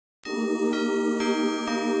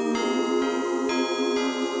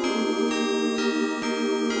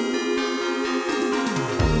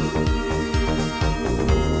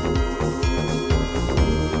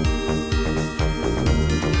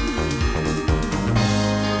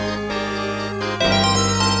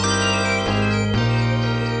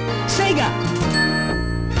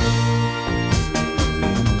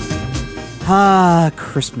Ah,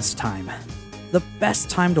 Christmas time. The best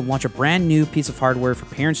time to launch a brand new piece of hardware for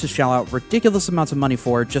parents to shell out ridiculous amounts of money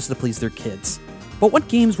for just to please their kids. But what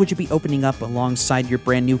games would you be opening up alongside your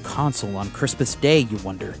brand new console on Christmas Day, you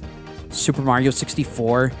wonder? Super Mario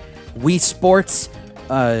 64? Wii Sports?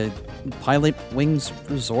 Pilot Wings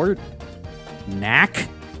Resort? Knack?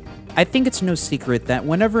 I think it's no secret that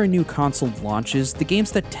whenever a new console launches, the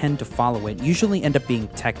games that tend to follow it usually end up being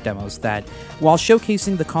tech demos that, while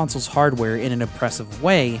showcasing the console's hardware in an impressive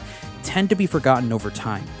way, tend to be forgotten over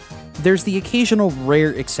time. There's the occasional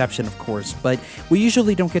rare exception, of course, but we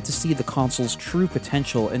usually don't get to see the console's true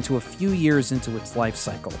potential until a few years into its life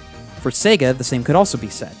cycle. For Sega, the same could also be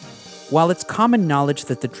said. While it's common knowledge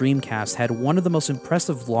that the Dreamcast had one of the most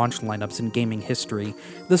impressive launch lineups in gaming history,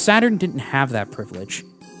 the Saturn didn't have that privilege.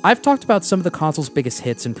 I've talked about some of the console's biggest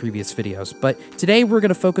hits in previous videos, but today we're going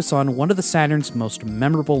to focus on one of the Saturn's most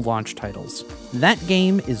memorable launch titles. That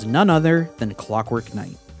game is none other than Clockwork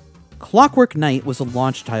Knight. Clockwork Knight was a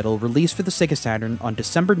launch title released for the Sega Saturn on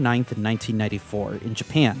December 9th, 1994 in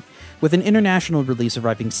Japan, with an international release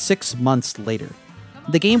arriving 6 months later.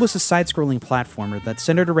 The game was a side-scrolling platformer that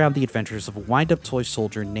centered around the adventures of a wind-up toy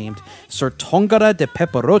soldier named Sir Tongara de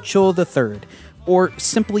Pepperocho III, or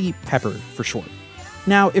simply Pepper for short.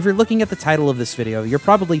 Now, if you're looking at the title of this video, you're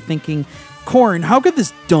probably thinking, Corn, how could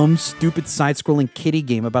this dumb, stupid side-scrolling kiddie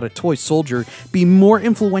game about a toy soldier be more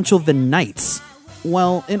influential than Knights?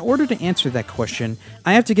 Well, in order to answer that question,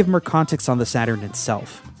 I have to give more context on the Saturn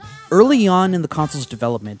itself. Early on in the console's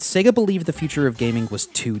development, Sega believed the future of gaming was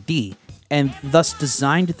 2D, and thus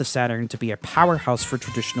designed the Saturn to be a powerhouse for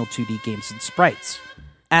traditional 2D games and sprites.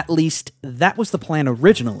 At least, that was the plan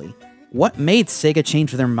originally. What made Sega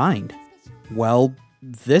change their mind? Well,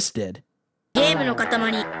 this did. With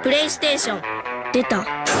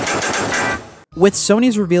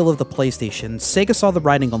Sony's reveal of the PlayStation, Sega saw the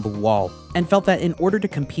writing on the wall, and felt that in order to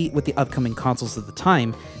compete with the upcoming consoles of the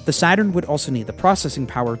time, the Saturn would also need the processing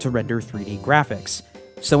power to render 3D graphics.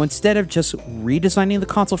 So instead of just redesigning the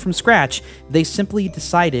console from scratch, they simply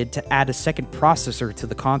decided to add a second processor to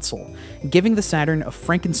the console, giving the Saturn a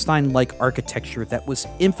Frankenstein-like architecture that was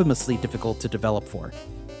infamously difficult to develop for.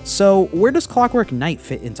 So where does Clockwork Knight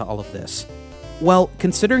fit into all of this? Well,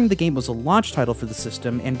 considering the game was a launch title for the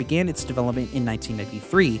system and began its development in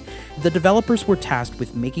 1993, the developers were tasked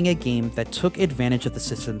with making a game that took advantage of the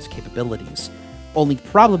system's capabilities. Only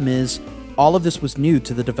problem is, all of this was new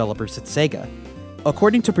to the developers at Sega.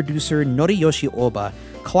 According to producer Noriyoshi Oba,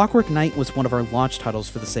 Clockwork Knight was one of our launch titles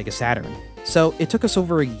for the Sega Saturn, so it took us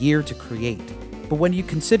over a year to create. But when you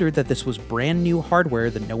consider that this was brand new hardware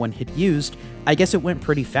that no one had used, I guess it went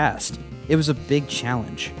pretty fast. It was a big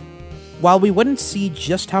challenge. While we wouldn't see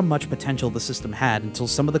just how much potential the system had until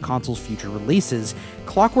some of the console's future releases,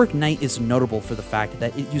 Clockwork Knight is notable for the fact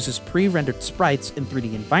that it uses pre-rendered sprites in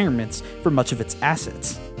 3D environments for much of its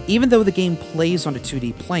assets. Even though the game plays on a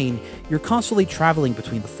 2D plane, you're constantly traveling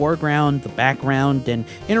between the foreground, the background, and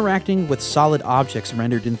interacting with solid objects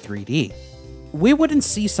rendered in 3D. We wouldn't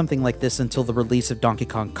see something like this until the release of Donkey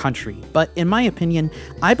Kong Country, but in my opinion,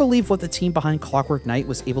 I believe what the team behind Clockwork Knight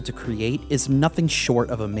was able to create is nothing short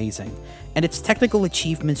of amazing, and its technical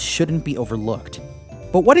achievements shouldn't be overlooked.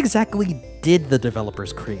 But what exactly did the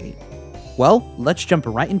developers create? Well, let's jump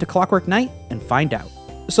right into Clockwork Knight and find out.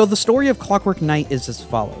 So the story of Clockwork Knight is as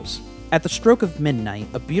follows. At the stroke of midnight,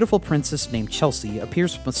 a beautiful princess named Chelsea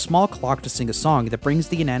appears from a small clock to sing a song that brings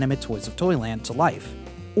the inanimate toys of Toyland to life.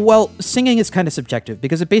 Well, singing is kind of subjective,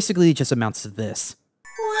 because it basically just amounts to this.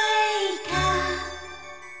 Wake up,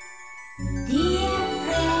 dear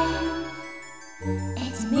friend,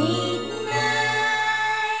 it's midnight.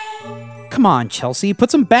 Come on, Chelsea, put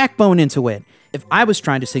some backbone into it. If I was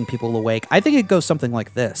trying to sing people awake, I think it'd go something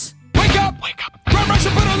like this. Wake up! Wake up! Rush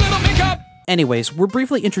and put a little makeup! Anyways, we're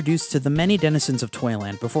briefly introduced to the many denizens of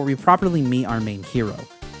Toyland before we properly meet our main hero.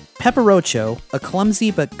 Pepperocho, a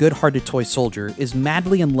clumsy but good-hearted toy soldier, is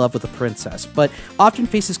madly in love with the princess, but often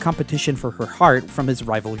faces competition for her heart from his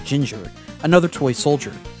rival Ginger, another toy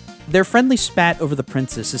soldier. Their friendly spat over the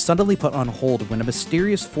princess is suddenly put on hold when a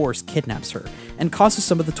mysterious force kidnaps her, and causes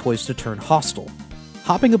some of the toys to turn hostile.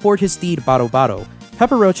 Hopping aboard his steed Baro Baro,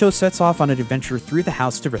 Pepperocho sets off on an adventure through the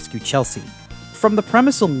house to rescue Chelsea. From the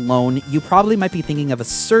premise alone, you probably might be thinking of a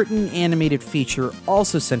certain animated feature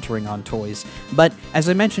also centering on toys, but as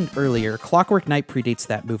I mentioned earlier, Clockwork Knight predates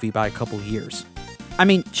that movie by a couple years. I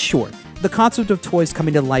mean, sure, the concept of toys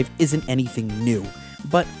coming to life isn't anything new,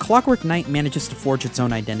 but Clockwork Knight manages to forge its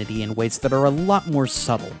own identity in ways that are a lot more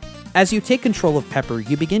subtle. As you take control of Pepper,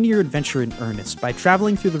 you begin your adventure in earnest by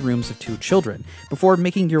traveling through the rooms of two children, before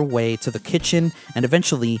making your way to the kitchen and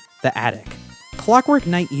eventually the attic. Clockwork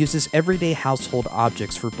Knight uses everyday household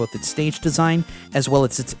objects for both its stage design as well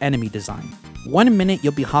as its enemy design. One minute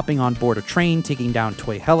you'll be hopping on board a train taking down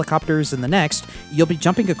toy helicopters, and the next, you'll be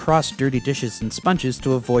jumping across dirty dishes and sponges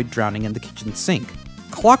to avoid drowning in the kitchen sink.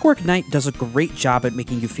 Clockwork Knight does a great job at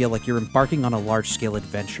making you feel like you're embarking on a large-scale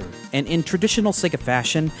adventure, and in traditional SEGA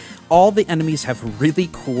fashion, all the enemies have really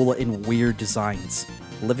cool and weird designs.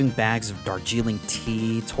 Living bags of Darjeeling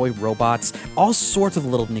tea, toy robots, all sorts of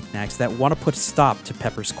little knickknacks that want to put a stop to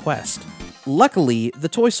Pepper's quest. Luckily, the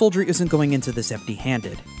toy soldier isn't going into this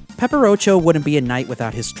empty-handed. Pepper Ocho wouldn't be a knight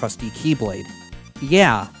without his trusty Keyblade.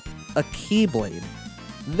 Yeah, a Keyblade.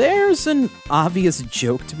 There's an obvious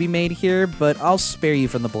joke to be made here, but I'll spare you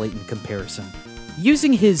from the blatant comparison.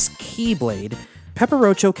 Using his Keyblade, Pepper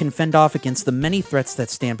Ocho can fend off against the many threats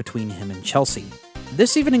that stand between him and Chelsea.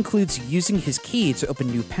 This even includes using his key to open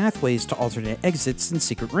new pathways to alternate exits and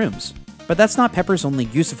secret rooms. But that's not Pepper's only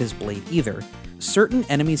use of his blade either. Certain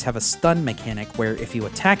enemies have a stun mechanic where if you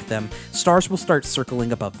attack them, stars will start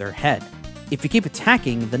circling above their head. If you keep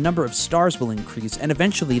attacking, the number of stars will increase and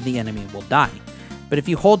eventually the enemy will die. But if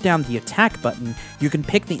you hold down the attack button, you can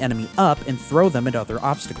pick the enemy up and throw them at other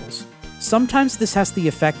obstacles. Sometimes this has the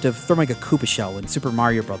effect of throwing a Koopa shell in Super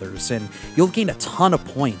Mario Bros., and you'll gain a ton of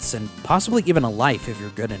points, and possibly even a life if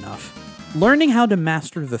you're good enough. Learning how to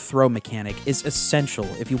master the throw mechanic is essential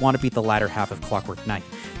if you want to beat the latter half of Clockwork Knight,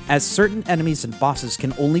 as certain enemies and bosses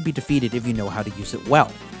can only be defeated if you know how to use it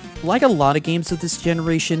well. Like a lot of games of this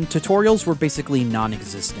generation, tutorials were basically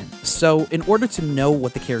non-existent, so in order to know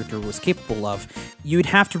what the character was capable of, you'd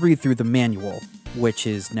have to read through the manual, which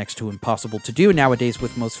is next to impossible to do nowadays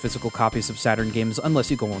with most physical copies of Saturn games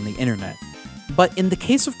unless you go on the internet. But in the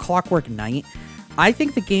case of Clockwork Knight, I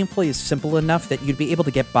think the gameplay is simple enough that you'd be able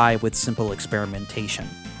to get by with simple experimentation.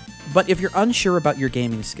 But if you're unsure about your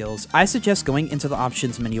gaming skills, I suggest going into the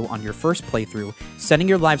options menu on your first playthrough, setting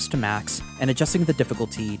your lives to max, and adjusting the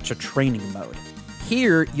difficulty to training mode.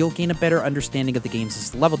 Here, you'll gain a better understanding of the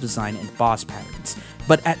game's level design and boss patterns,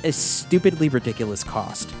 but at a stupidly ridiculous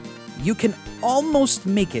cost. You can almost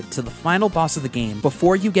make it to the final boss of the game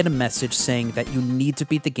before you get a message saying that you need to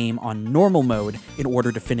beat the game on normal mode in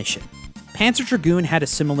order to finish it. Panzer Dragoon had a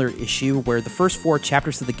similar issue where the first 4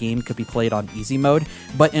 chapters of the game could be played on easy mode,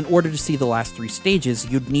 but in order to see the last 3 stages,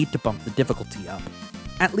 you'd need to bump the difficulty up.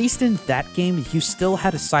 At least in that game, you still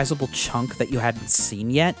had a sizable chunk that you hadn't seen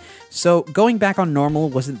yet, so going back on normal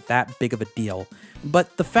wasn't that big of a deal.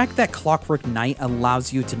 But the fact that Clockwork Knight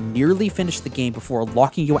allows you to nearly finish the game before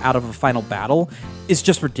locking you out of a final battle is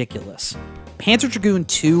just ridiculous. Panzer Dragoon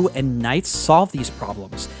 2 and Knights solve these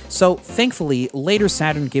problems, so thankfully, later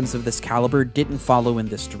Saturn games of this caliber didn't follow in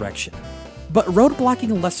this direction. But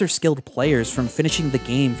roadblocking lesser skilled players from finishing the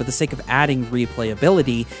game for the sake of adding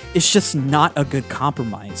replayability is just not a good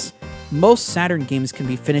compromise. Most Saturn games can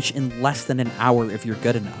be finished in less than an hour if you're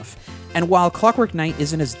good enough, and while Clockwork Knight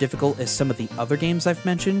isn't as difficult as some of the other games I've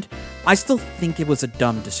mentioned, I still think it was a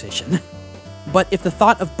dumb decision. But if the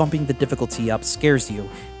thought of bumping the difficulty up scares you,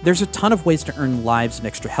 there's a ton of ways to earn lives and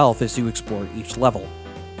extra health as you explore each level.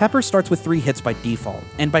 Pepper starts with 3 hits by default,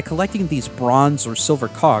 and by collecting these bronze or silver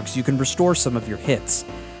cogs, you can restore some of your hits.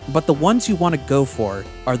 But the ones you want to go for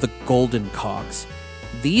are the golden cogs.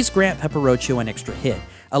 These grant Pepper Ocho an extra hit,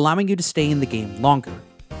 allowing you to stay in the game longer.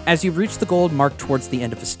 As you reach the gold mark towards the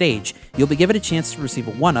end of a stage, you'll be given a chance to receive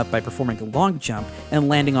a 1-up by performing a long jump and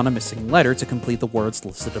landing on a missing letter to complete the words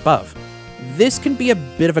listed above. This can be a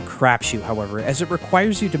bit of a crapshoot, however, as it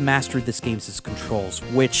requires you to master this game's controls,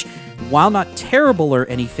 which, while not terrible or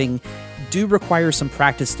anything, do require some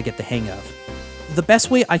practice to get the hang of. The best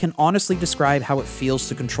way I can honestly describe how it feels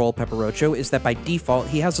to control Pepper Ocho is that by default,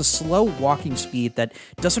 he has a slow walking speed that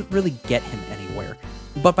doesn't really get him anywhere.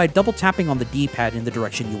 But by double tapping on the D-pad in the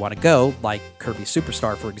direction you want to go, like Kirby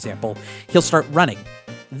Superstar for example, he'll start running.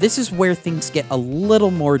 This is where things get a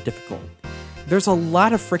little more difficult. There's a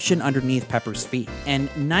lot of friction underneath Pepper's feet, and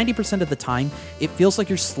 90% of the time, it feels like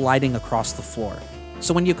you're sliding across the floor.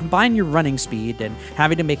 So when you combine your running speed and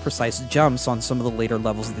having to make precise jumps on some of the later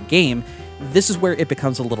levels of the game, this is where it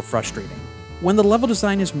becomes a little frustrating. When the level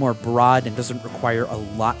design is more broad and doesn't require a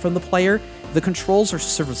lot from the player, the controls are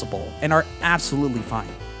serviceable and are absolutely fine.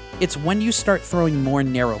 It's when you start throwing more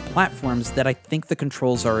narrow platforms that I think the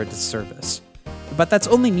controls are a disservice. But that's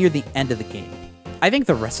only near the end of the game. I think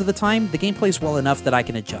the rest of the time, the game plays well enough that I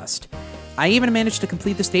can adjust. I even managed to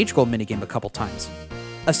complete the stage goal minigame a couple times.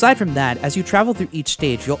 Aside from that, as you travel through each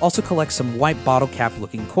stage, you'll also collect some white bottle cap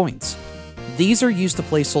looking coins. These are used to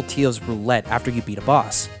play Saltia's roulette after you beat a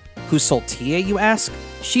boss. Who's Saltia, you ask?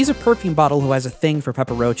 She's a perfume bottle who has a thing for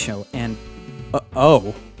Pepper Ocho, and...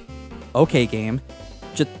 oh. Okay, game.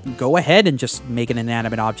 Just go ahead and just make an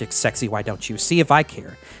inanimate object sexy, why don't you? See if I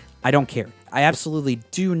care. I don't care. I absolutely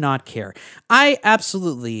do not care. I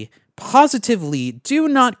absolutely, positively do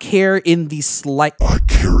not care in the slight— I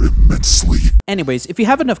care immensely. Anyways, if you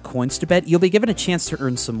have enough coins to bet, you'll be given a chance to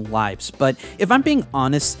earn some lives, but if I'm being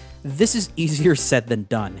honest, this is easier said than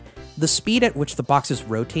done. The speed at which the boxes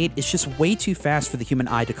rotate is just way too fast for the human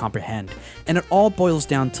eye to comprehend, and it all boils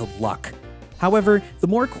down to luck. However, the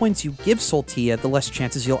more coins you give Soltia, the less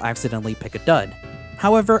chances you'll accidentally pick a dud.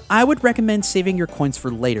 However, I would recommend saving your coins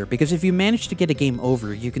for later, because if you manage to get a game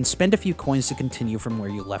over, you can spend a few coins to continue from where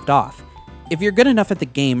you left off. If you're good enough at the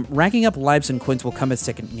game, racking up lives and coins will come as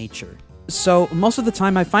second nature. So, most of the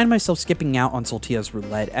time I find myself skipping out on Soltia's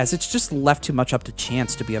roulette, as it's just left too much up to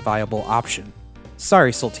chance to be a viable option.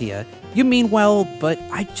 Sorry, Soltia, you mean well, but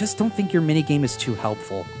I just don't think your minigame is too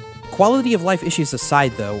helpful. Quality of life issues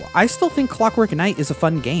aside though, I still think Clockwork Knight is a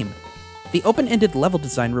fun game. The open-ended level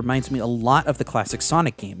design reminds me a lot of the classic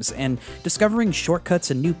Sonic games, and discovering shortcuts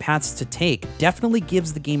and new paths to take definitely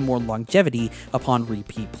gives the game more longevity upon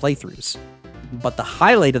repeat playthroughs. But the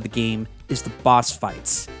highlight of the game is the boss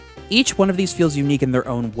fights. Each one of these feels unique in their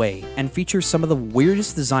own way, and features some of the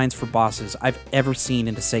weirdest designs for bosses I've ever seen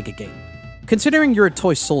in a SEGA game. Considering you're a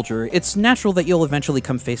toy soldier, it's natural that you'll eventually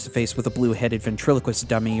come face to face with a blue-headed ventriloquist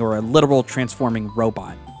dummy or a literal transforming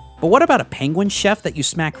robot. But what about a penguin chef that you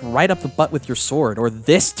smack right up the butt with your sword, or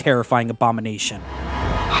this terrifying abomination?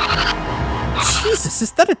 Jesus,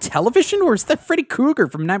 is that a television, or is that Freddy Krueger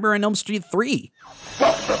from Nightmare on Elm Street 3?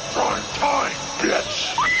 Welcome to prime time,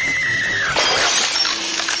 bitch!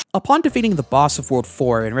 Upon defeating the boss of World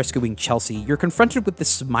 4 and rescuing Chelsea, you're confronted with this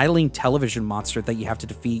smiling television monster that you have to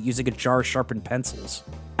defeat using a jar of sharpened pencils.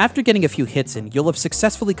 After getting a few hits in, you'll have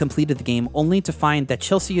successfully completed the game only to find that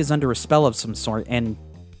Chelsea is under a spell of some sort and—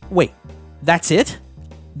 wait, that's it?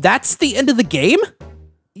 That's the end of the game?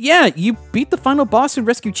 Yeah, you beat the final boss and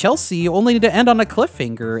rescue Chelsea, only to end on a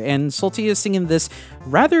cliffhanger, and Soltia is singing this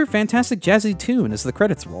rather fantastic jazzy tune as the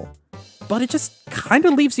credits roll. But it just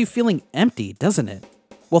kinda leaves you feeling empty, doesn't it?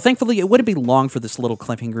 Well, thankfully, it wouldn't be long for this little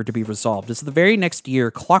cliffhanger to be resolved, as the very next year,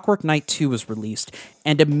 Clockwork Knight 2 was released,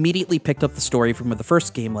 and immediately picked up the story from where the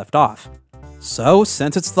first game left off. So,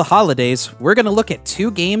 since it's the holidays, we're gonna look at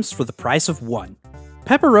 2 games for the price of 1.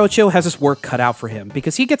 Pepperocho has his work cut out for him,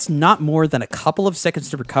 because he gets not more than a couple of seconds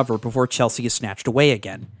to recover before Chelsea is snatched away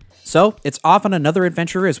again. So, it's off on another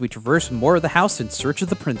adventure as we traverse more of the house in search of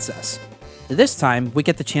the princess. This time, we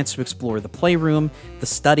get the chance to explore the playroom, the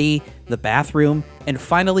study, the bathroom, and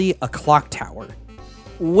finally, a clock tower.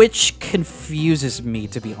 Which confuses me,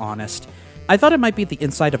 to be honest. I thought it might be the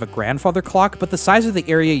inside of a grandfather clock, but the size of the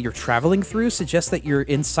area you're traveling through suggests that you're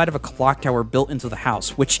inside of a clock tower built into the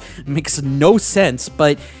house, which makes no sense,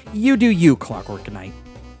 but you do you, Clockwork Knight.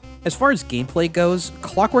 As far as gameplay goes,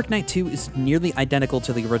 Clockwork Knight 2 is nearly identical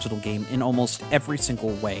to the original game in almost every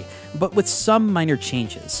single way, but with some minor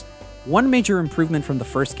changes. One major improvement from the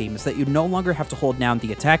first game is that you no longer have to hold down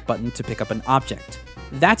the attack button to pick up an object.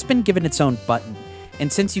 That's been given its own button,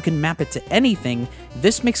 and since you can map it to anything,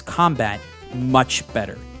 this makes combat much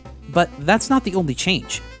better. But that's not the only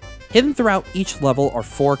change. Hidden throughout each level are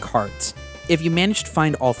 4 cards. If you manage to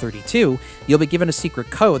find all 32, you'll be given a secret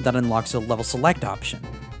code that unlocks a level select option.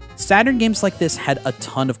 Saturn games like this had a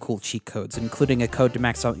ton of cool cheat codes, including a code to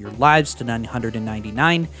max out your lives to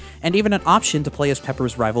 999, and even an option to play as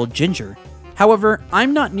Pepper's rival Ginger. However,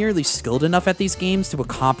 I'm not nearly skilled enough at these games to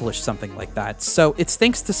accomplish something like that, so it's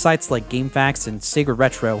thanks to sites like GameFAQs and Sega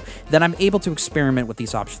Retro that I'm able to experiment with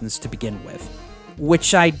these options to begin with.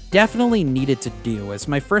 Which I definitely needed to do, as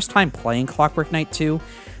my first time playing Clockwork Knight 2,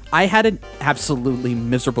 I had an absolutely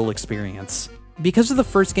miserable experience. Because of the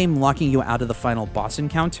first game locking you out of the final boss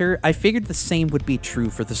encounter, I figured the same would be true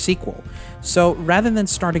for the sequel. So rather than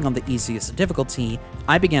starting on the easiest difficulty,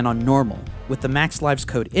 I began on normal, with the max lives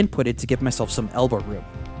code inputted to give myself some elbow room.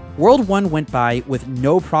 World 1 went by with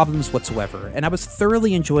no problems whatsoever, and I was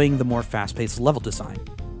thoroughly enjoying the more fast-paced level design.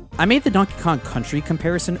 I made the Donkey Kong Country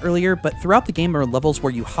comparison earlier, but throughout the game are levels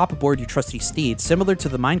where you hop aboard your trusty steed, similar to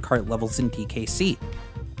the minecart levels in DKC.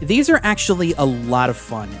 These are actually a lot of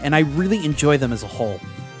fun, and I really enjoy them as a whole.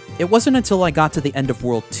 It wasn't until I got to the end of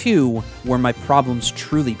World 2 where my problems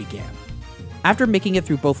truly began. After making it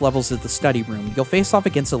through both levels of the study room, you'll face off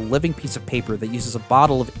against a living piece of paper that uses a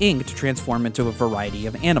bottle of ink to transform into a variety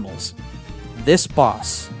of animals. This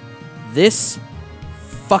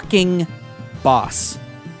fucking boss.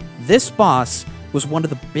 This boss was one of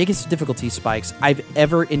the biggest difficulty spikes I've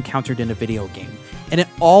ever encountered in a video game, and it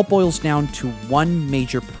all boils down to one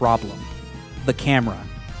major problem: the camera.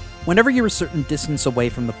 Whenever you're a certain distance away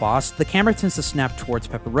from the boss, the camera tends to snap towards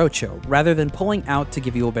Pepperocho, rather than pulling out to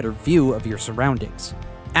give you a better view of your surroundings.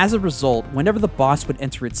 As a result, whenever the boss would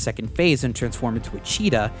enter its second phase and transform into a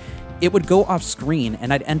cheetah, it would go off screen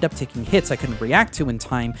and I'd end up taking hits I couldn't react to in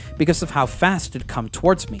time because of how fast it'd come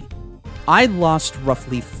towards me. I lost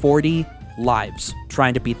roughly 40 lives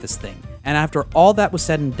trying to beat this thing, and after all that was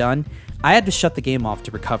said and done, I had to shut the game off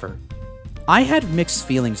to recover. I had mixed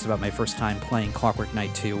feelings about my first time playing Clockwork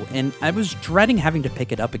Knight 2, and I was dreading having to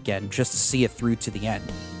pick it up again just to see it through to the end.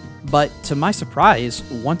 But to my surprise,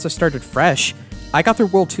 once I started fresh, I got through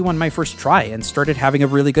World 2 on my first try and started having a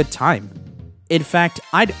really good time. In fact,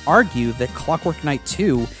 I'd argue that Clockwork Knight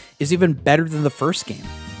 2 is even better than the first game.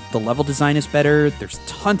 The level design is better, there's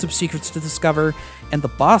tons of secrets to discover, and the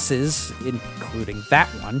bosses, including that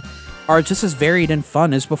one, are just as varied and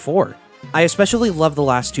fun as before. I especially love the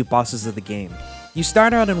last two bosses of the game. You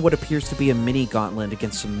start out in what appears to be a mini gauntlet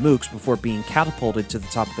against some mooks before being catapulted to the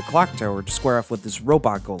top of the clock tower to square off with this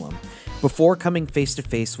robot golem, before coming face to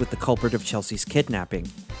face with the culprit of Chelsea's kidnapping,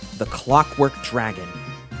 the Clockwork Dragon.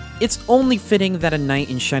 It's only fitting that a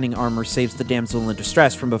knight in shining armor saves the damsel in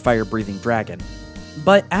distress from a fire-breathing dragon.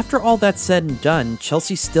 But after all that's said and done,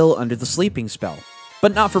 Chelsea's still under the sleeping spell.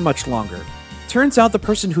 But not for much longer. Turns out the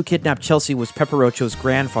person who kidnapped Chelsea was Pepperocho's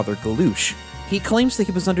grandfather, Galouche. He claims that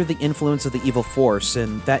he was under the influence of the evil force,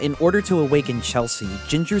 and that in order to awaken Chelsea,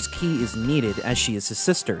 Ginger's key is needed as she is his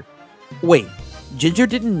sister. Wait, Ginger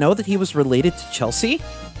didn't know that he was related to Chelsea?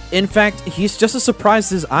 In fact, he's just as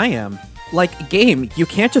surprised as I am. Like, game, you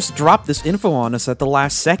can't just drop this info on us at the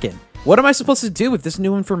last second. What am I supposed to do with this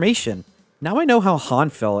new information? Now I know how Han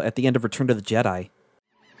felt at the end of Return to the Jedi.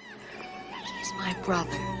 He's my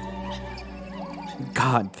brother.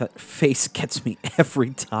 God, that face gets me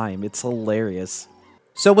every time. It's hilarious.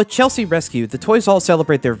 So with Chelsea rescued, the toys all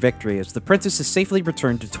celebrate their victory as the princess is safely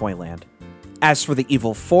returned to Toyland. As for the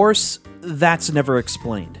evil force, that's never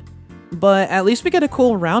explained. But at least we get a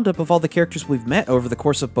cool roundup of all the characters we've met over the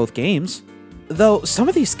course of both games. Though some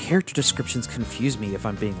of these character descriptions confuse me if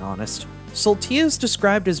I'm being honest. Saltia is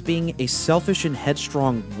described as being a selfish and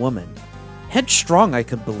headstrong woman. Headstrong I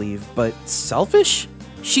could believe, but selfish?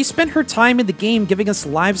 She spent her time in the game giving us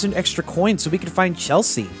lives and extra coins so we could find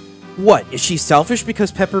Chelsea. What, is she selfish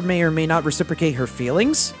because Pepper may or may not reciprocate her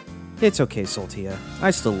feelings? It's okay, Saltia.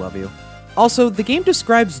 I still love you. Also, the game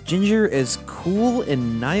describes Ginger as cool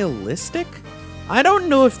and nihilistic? I don't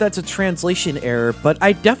know if that's a translation error, but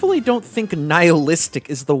I definitely don't think nihilistic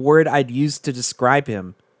is the word I'd use to describe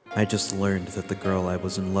him. I just learned that the girl I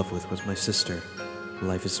was in love with was my sister.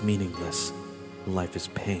 Life is meaningless. Life is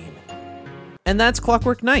pain. And that's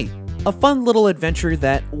Clockwork Knight, a fun little adventure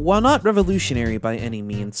that, while not revolutionary by any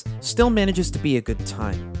means, still manages to be a good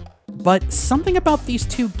time. But something about these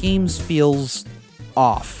two games feels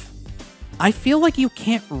off. I feel like you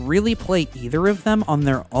can't really play either of them on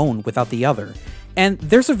their own without the other, and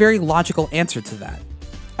there's a very logical answer to that.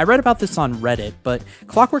 I read about this on Reddit, but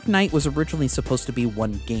Clockwork Knight was originally supposed to be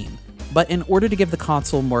one game, but in order to give the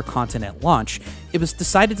console more content at launch, it was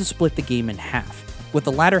decided to split the game in half, with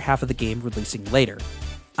the latter half of the game releasing later.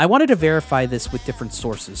 I wanted to verify this with different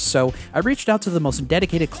sources, so I reached out to the most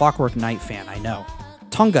dedicated Clockwork Knight fan I know.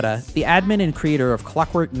 Tongara, the admin and creator of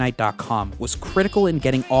ClockworkKnight.com, was critical in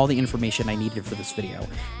getting all the information I needed for this video,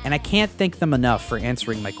 and I can't thank them enough for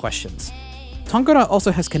answering my questions. Tongara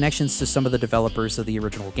also has connections to some of the developers of the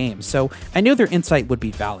original game, so I knew their insight would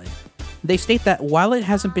be valid. They state that while it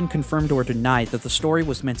hasn't been confirmed or denied that the story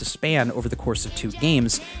was meant to span over the course of 2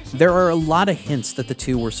 games, there are a lot of hints that the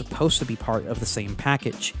two were supposed to be part of the same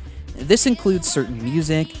package. This includes certain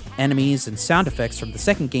music, enemies, and sound effects from the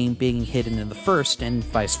second game being hidden in the first, and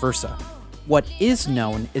vice versa. What is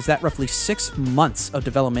known is that roughly 6 months of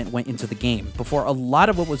development went into the game before a lot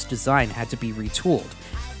of what was designed had to be retooled,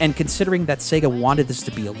 and considering that SEGA wanted this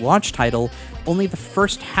to be a launch title, only the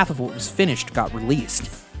first half of what was finished got released,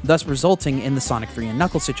 thus resulting in the Sonic 3 and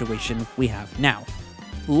Knuckles situation we have now.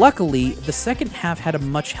 Luckily, the second half had a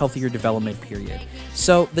much healthier development period,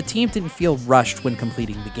 so the team didn't feel rushed when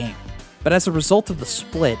completing the game. But as a result of the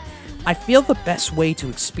split, I feel the best way to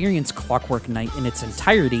experience Clockwork Knight in its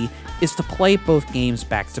entirety is to play both games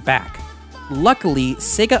back to back. Luckily,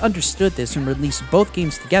 SEGA understood this and released both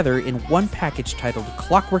games together in one package titled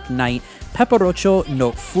Clockwork Knight Pepperocho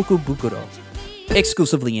no Fukubukuro,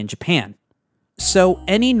 exclusively in Japan. So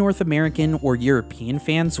any North American or European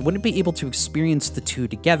fans wouldn't be able to experience the two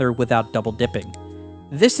together without double dipping.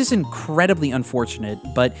 This is incredibly unfortunate,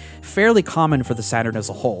 but fairly common for the Saturn as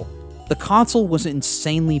a whole. The console was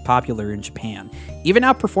insanely popular in Japan, even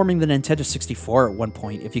outperforming the Nintendo 64 at one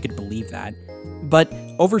point, if you could believe that. But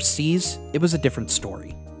overseas, it was a different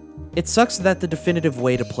story. It sucks that the definitive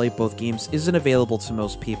way to play both games isn't available to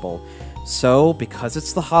most people, so because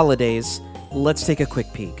it's the holidays, let's take a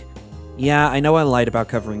quick peek. Yeah, I know I lied about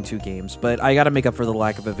covering 2 games, but I gotta make up for the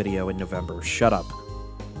lack of a video in November, shut up.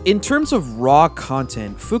 In terms of raw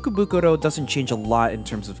content, Fukubukuro doesn't change a lot in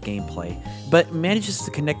terms of gameplay, but manages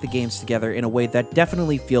to connect the games together in a way that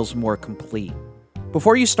definitely feels more complete.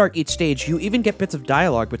 Before you start each stage, you even get bits of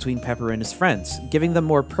dialogue between Pepper and his friends, giving them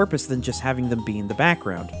more purpose than just having them be in the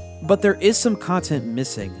background. But there is some content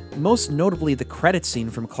missing, most notably the credits scene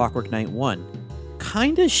from Clockwork Knight 1.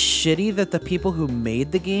 Kinda shitty that the people who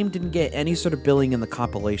made the game didn't get any sort of billing in the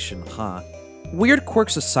compilation, huh? Weird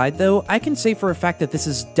quirks aside though, I can say for a fact that this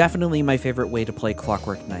is definitely my favorite way to play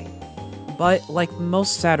Clockwork Knight. But like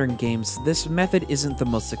most Saturn games, this method isn't the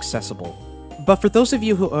most accessible. But for those of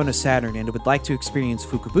you who own a Saturn and would like to experience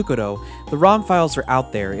Fukubukuro, the ROM files are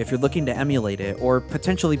out there if you're looking to emulate it, or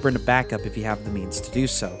potentially burn a backup if you have the means to do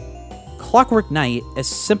so. Clockwork Knight, as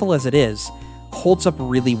simple as it is, holds up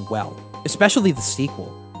really well, especially the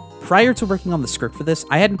sequel. Prior to working on the script for this,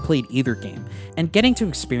 I hadn't played either game, and getting to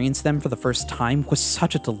experience them for the first time was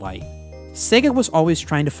such a delight. SEGA was always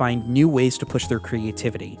trying to find new ways to push their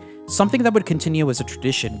creativity, something that would continue as a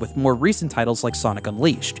tradition with more recent titles like Sonic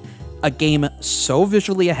Unleashed, a game so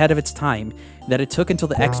visually ahead of its time that it took until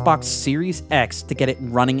the Xbox Series X to get it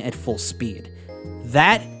running at full speed.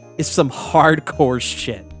 That is some hardcore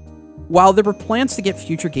shit. While there were plans to get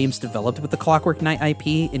future games developed with the Clockwork Knight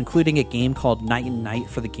IP, including a game called Night and Night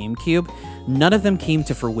for the GameCube, none of them came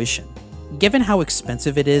to fruition. Given how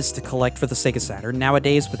expensive it is to collect for the Sega Saturn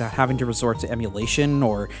nowadays without having to resort to emulation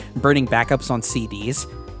or burning backups on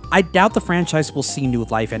CDs, I doubt the franchise will see new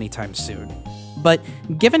life anytime soon. But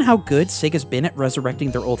given how good Sega's been at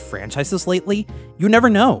resurrecting their old franchises lately, you never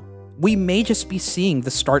know. We may just be seeing the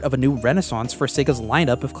start of a new renaissance for Sega's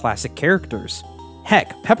lineup of classic characters.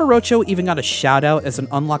 Heck, Pepper Rocho even got a shout out as an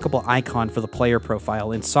unlockable icon for the player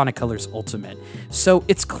profile in Sonic Colors Ultimate, so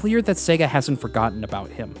it's clear that Sega hasn't forgotten about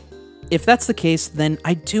him. If that's the case, then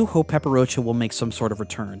I do hope Pepper Rocho will make some sort of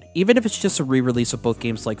return, even if it's just a re-release of both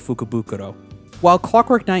games like Fukubukuro. While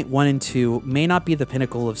Clockwork Knight 1 and 2 may not be the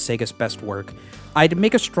pinnacle of Sega's best work, I'd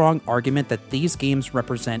make a strong argument that these games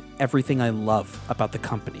represent everything I love about the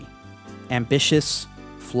company. Ambitious,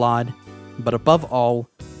 flawed, but above all,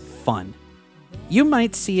 fun. You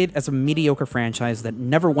might see it as a mediocre franchise that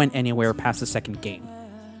never went anywhere past the second game.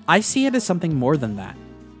 I see it as something more than that.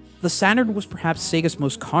 The Saturn was perhaps Sega's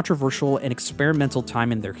most controversial and experimental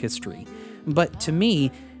time in their history, but to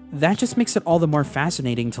me, that just makes it all the more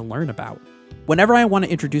fascinating to learn about. Whenever I want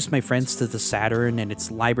to introduce my friends to the Saturn and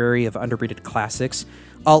its library of underrated classics,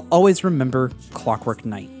 I'll always remember Clockwork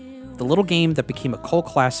Knight, the little game that became a cult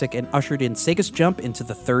classic and ushered in Sega's jump into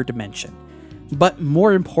the third dimension. But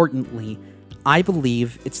more importantly, I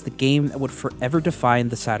believe it's the game that would forever define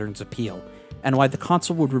the Saturn's appeal, and why the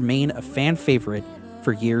console would remain a fan favorite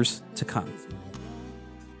for years to come.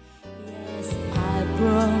 Yes, I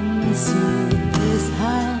promise you this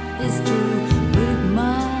heart is true.